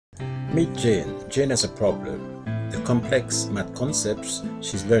Meet Jane. Jane has a problem. The complex math concepts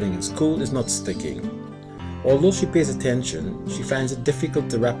she's learning in school is not sticking. Although she pays attention, she finds it difficult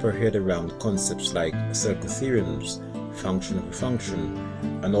to wrap her head around concepts like circle theorems, function of a function,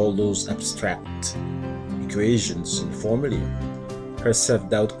 and all those abstract equations and formulae. Her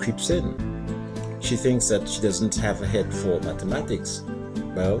self-doubt creeps in. She thinks that she doesn't have a head for mathematics.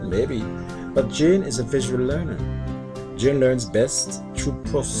 Well, maybe, but Jane is a visual learner. Jane learns best through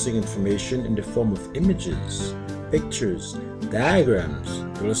processing information in the form of images, pictures, diagrams,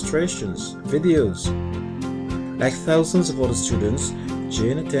 illustrations, videos. Like thousands of other students,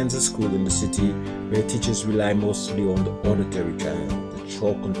 Jane attends a school in the city where teachers rely mostly on the auditory channel, the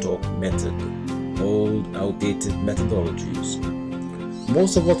chalk and talk method, old, outdated methodologies.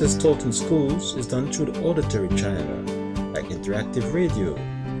 Most of what is taught in schools is done through the auditory channel, like interactive radio,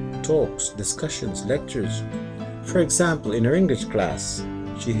 talks, discussions, lectures. For example, in her English class,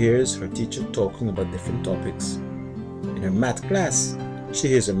 she hears her teacher talking about different topics. In her math class, she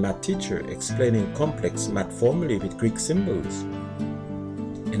hears a math teacher explaining complex math formulae with Greek symbols.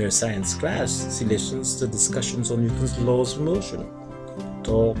 In her science class, she listens to discussions on Newton's laws of motion.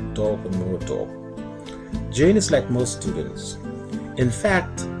 Talk, talk, and more talk. Jane is like most students. In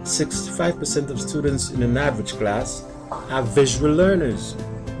fact, 65% of students in an average class are visual learners.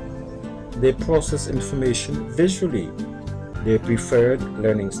 They process information visually. Their preferred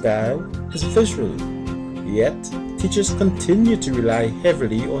learning style is visual. Yet, teachers continue to rely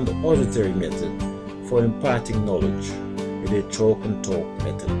heavily on the auditory method for imparting knowledge with their chalk and talk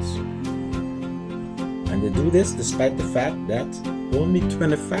methods. And they do this despite the fact that only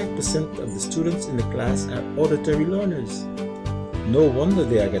 25% of the students in the class are auditory learners. No wonder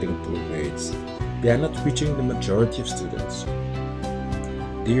they are getting poor grades. They are not reaching the majority of students.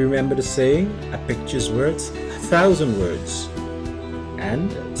 Do you remember the saying, a picture's worth 1,000 words?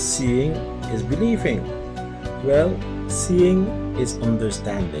 And seeing is believing. Well, seeing is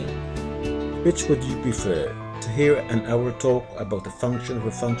understanding. Which would you prefer? To hear an hour talk about the function of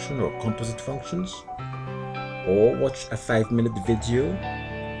a function or composite functions? Or watch a 5-minute video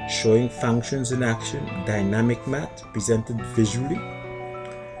showing functions in action, dynamic math presented visually?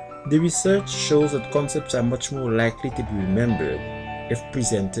 The research shows that concepts are much more likely to be remembered if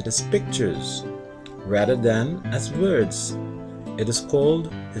presented as pictures rather than as words. It is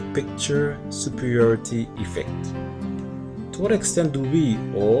called the picture superiority effect. To what extent do we,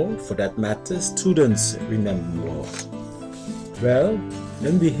 or for that matter, students, remember more? Well,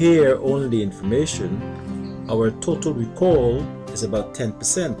 when we hear only information, our total recall is about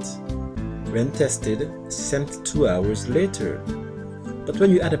 10%. When tested, 72 hours later. But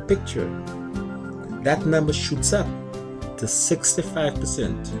when you add a picture, that number shoots up to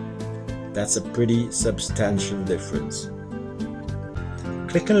 65%. That's a pretty substantial difference.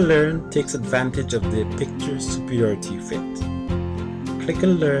 Click and Learn takes advantage of the picture superiority effect. Click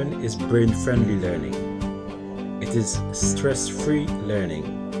and Learn is brain-friendly learning. It is stress-free learning.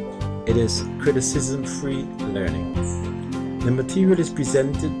 It is criticism-free learning. The material is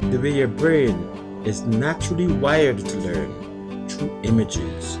presented the way your brain is naturally wired to learn, through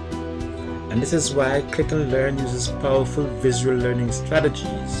images. And this is why Click and Learn uses powerful visual learning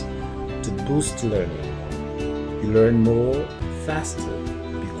strategies to boost learning. You learn more faster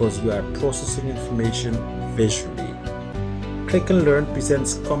because you are processing information visually. Click and Learn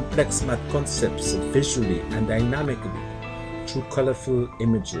presents complex math concepts visually and dynamically through colorful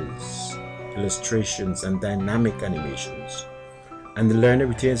images, illustrations, and dynamic animations. And the learner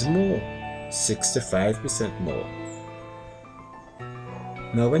retains more, 65% more.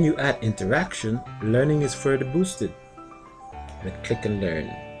 Now when you add interaction, learning is further boosted. With Click and Learn,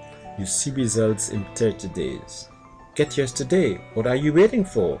 you see results in 30 days. Get yours today. What are you waiting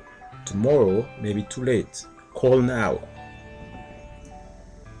for? Tomorrow may be too late. Call now.